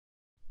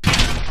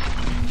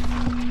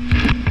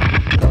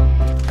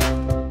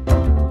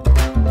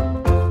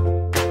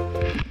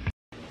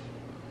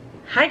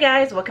Hi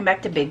guys, welcome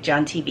back to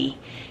BigJon TV.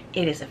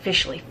 It is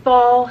officially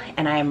fall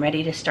and I am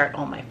ready to start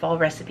all my fall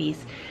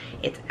recipes.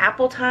 It's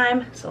apple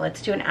time, so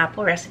let's do an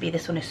apple recipe.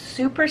 This one is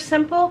super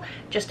simple,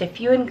 just a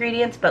few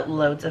ingredients but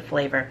loads of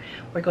flavor.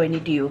 We're going to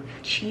do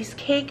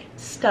cheesecake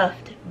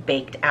stuffed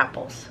baked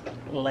apples.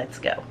 Let's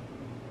go.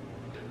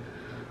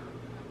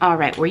 All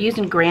right, we're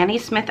using Granny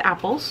Smith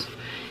apples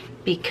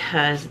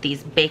because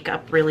these bake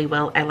up really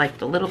well. I like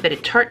the little bit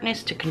of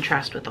tartness to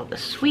contrast with all the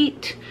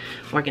sweet.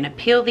 We're gonna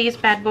peel these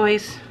bad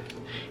boys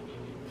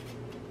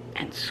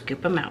and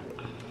scoop them out.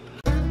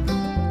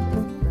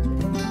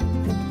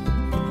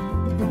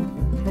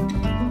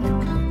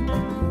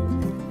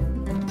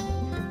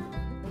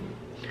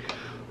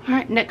 All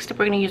right, next up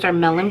we're gonna use our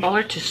melon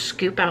baller to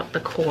scoop out the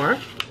core.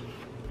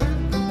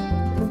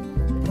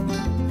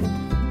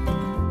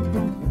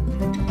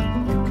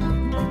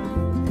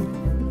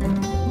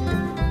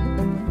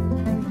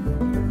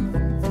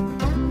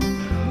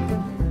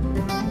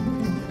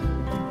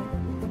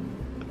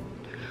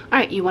 All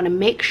right, you want to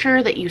make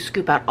sure that you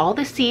scoop out all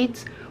the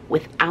seeds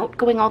without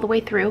going all the way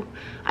through.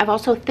 I've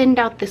also thinned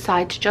out the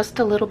sides just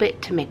a little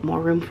bit to make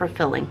more room for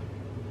filling.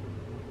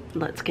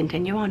 Let's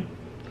continue on.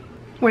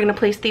 We're going to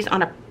place these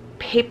on a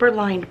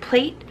paper-lined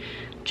plate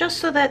just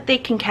so that they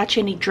can catch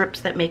any drips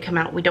that may come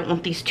out. We don't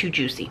want these too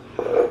juicy.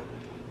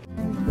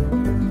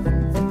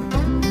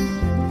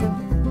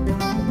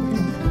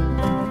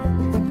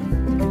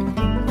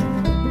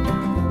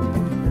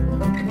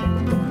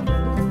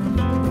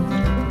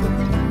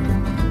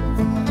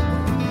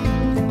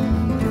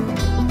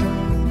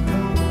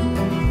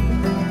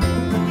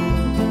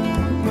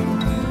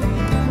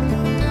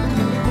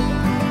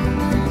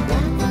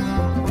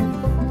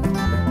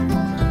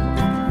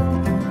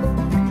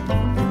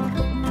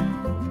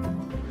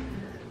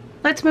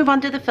 Let's move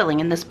on to the filling.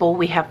 In this bowl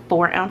we have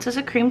 4 ounces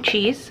of cream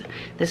cheese.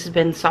 This has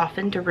been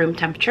softened to room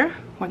temperature.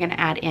 We're going to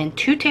add in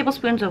 2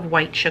 tablespoons of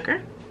white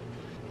sugar,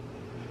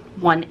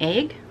 1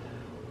 egg,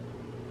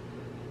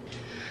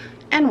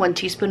 and 1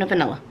 teaspoon of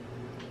vanilla.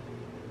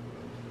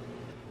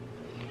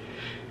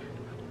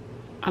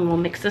 And we'll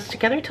mix this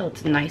together till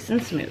it's nice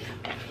and smooth.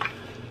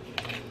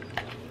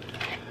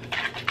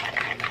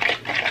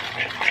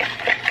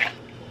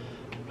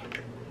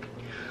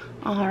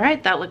 All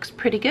right, that looks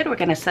pretty good. We're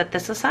gonna set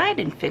this aside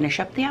and finish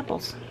up the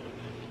apples.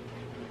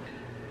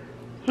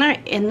 All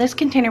right, in this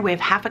container we have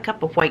 1/2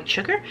 cup of white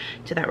sugar.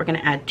 To that we're gonna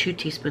add 2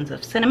 teaspoons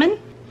of cinnamon.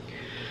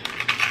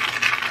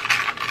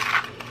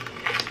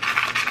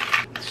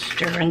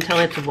 Stir until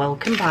it's well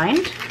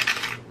combined.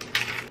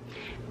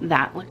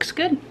 That looks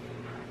good.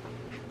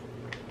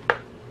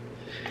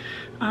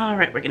 All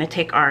right, we're gonna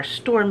take our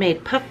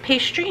store-made puff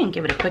pastry and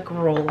give it a quick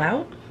roll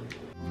out.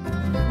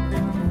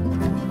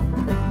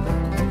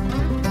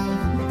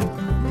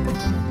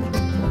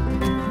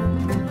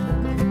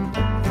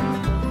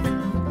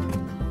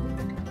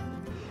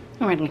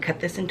 We're going to cut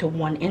this into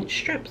 1-inch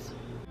strips.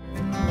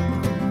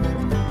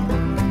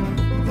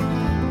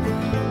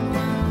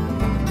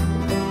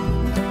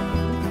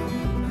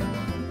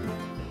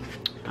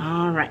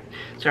 All right,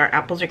 so our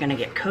apples are going to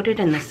get coated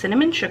in the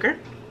cinnamon sugar.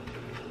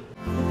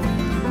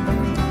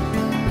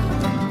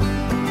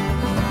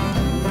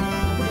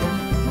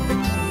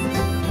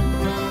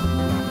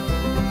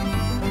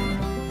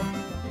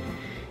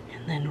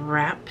 And then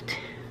wrapped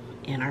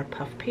in our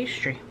puff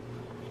pastry.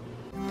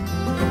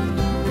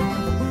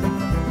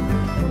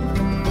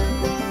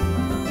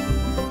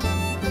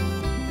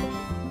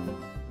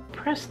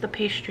 Press the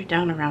pastry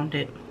down around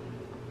it.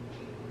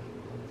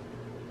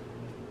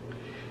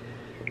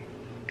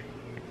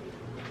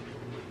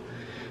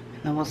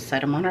 And then we'll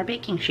set them on our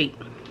baking sheet.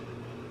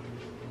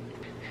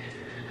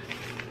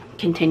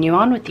 Continue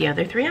on with the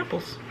other 3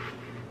 apples.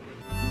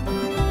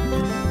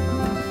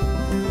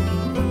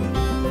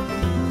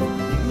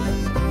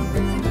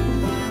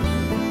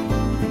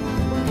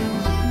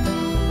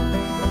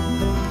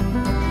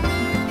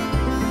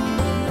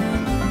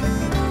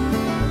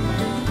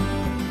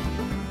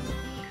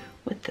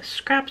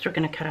 Scraps, we're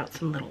going to cut out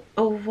some little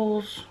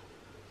ovals.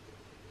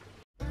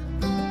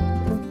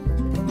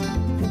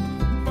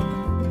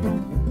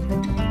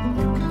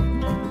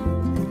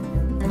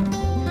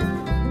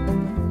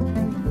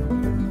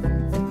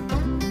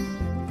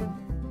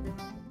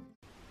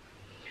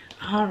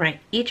 All right,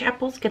 each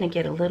apple is going to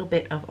get a little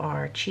bit of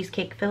our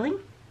cheesecake filling.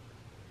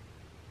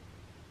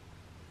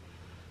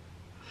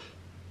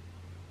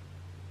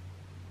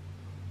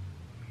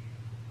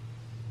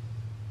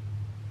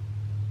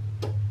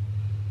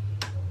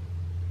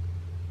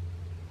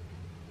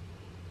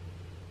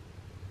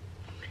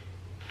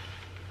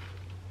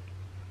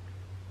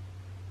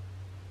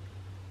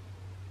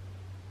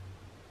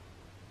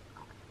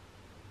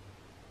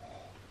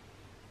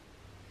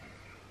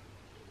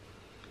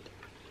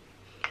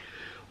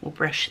 We'll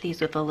brush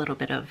these with a little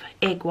bit of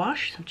egg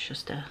wash. It's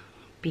just a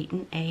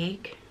beaten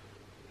egg.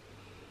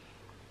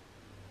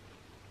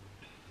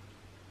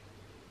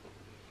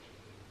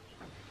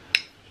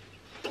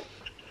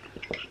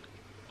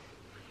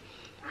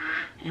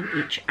 And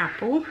each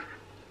apple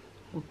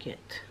will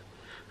get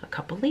a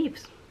couple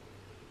leaves.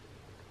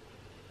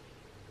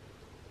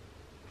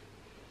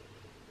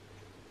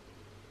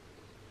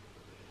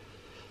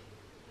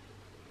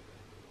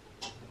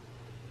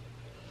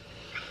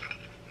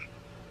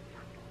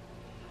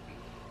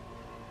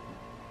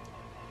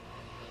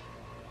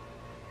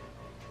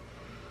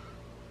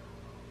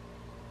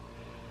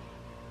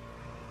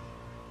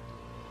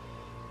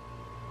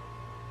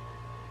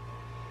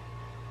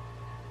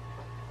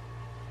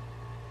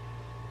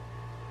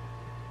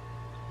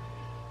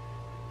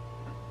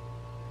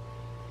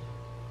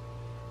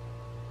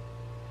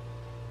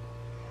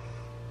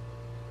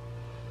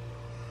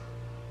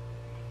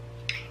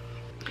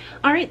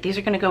 All right, these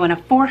are gonna go in a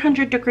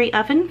 400-degree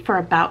oven for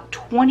about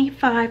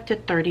 25 to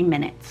 30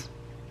 minutes.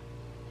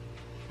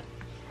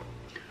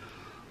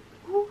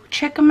 Ooh,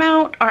 check them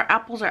out. Our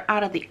apples are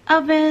out of the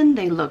oven.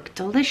 They look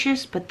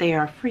delicious, but they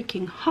are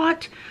freaking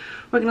hot.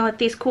 We're gonna let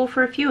these cool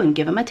for a few and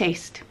give them a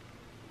taste.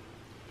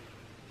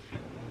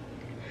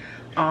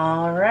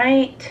 All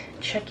right,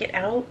 check it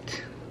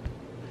out.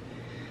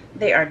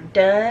 They are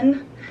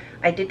done.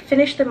 I did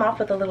finish them off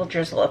with a little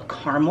drizzle of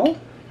caramel.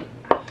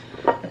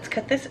 Let's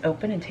cut this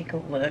open and take a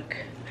look.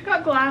 I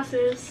got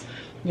glasses.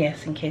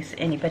 Yes, in case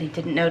anybody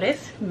didn't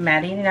notice,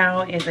 Maddie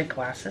now is a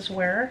glasses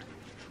wearer.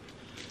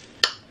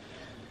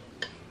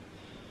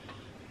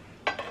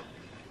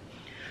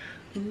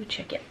 Ooh,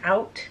 check it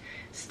out.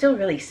 Still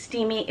really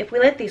steamy. If we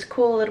let these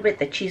cool a little bit,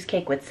 the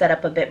cheesecake would set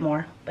up a bit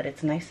more, but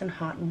it's nice and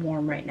hot and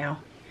warm right now.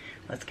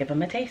 Let's give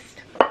them a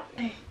taste.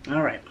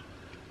 All right.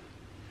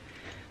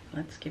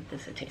 Let's give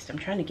this a taste. I'm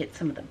trying to get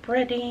some of the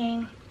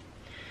breading,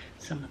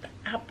 some of the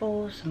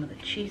apples, some of the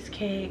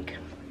cheesecake.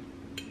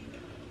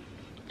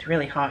 It's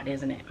really hot,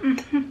 isn't it?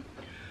 Mm-hmm.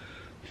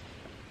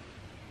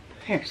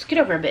 Here, scoot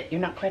over a bit.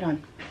 You're not quite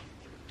on.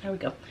 There we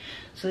go.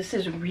 So this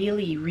is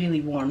really,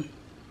 really warm.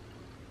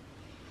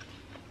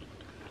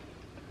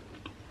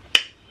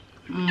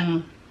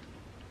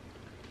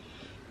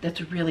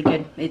 That's really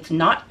good. It's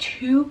not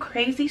too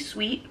crazy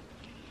sweet.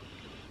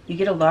 You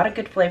get a lot of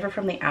good flavor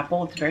from the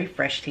apple. It's very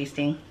fresh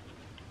tasting.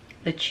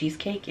 The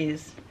cheesecake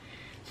is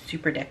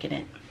super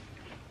decadent.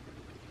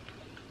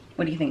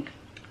 What do you think?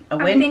 A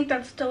win? I think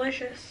that's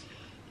delicious.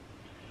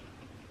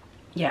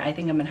 Yeah, I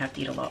think I'm gonna have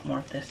to eat a lot more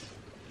of this.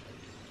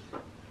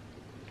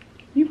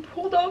 You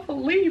pulled off a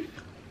leaf.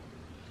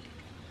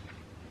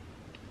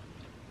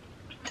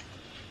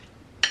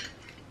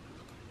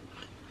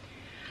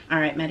 All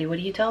right, Maddie, what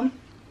do you tell them?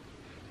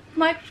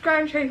 Like,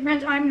 subscribe, share your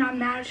friends. I'm not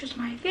mad, it's just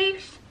my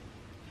face.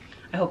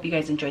 I hope you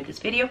guys enjoyed this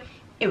video.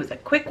 It was a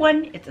quick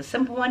one, it's a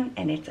simple one,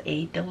 and it's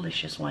a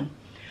delicious one.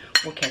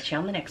 We'll catch you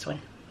on the next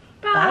one.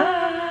 Bye.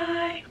 Bye.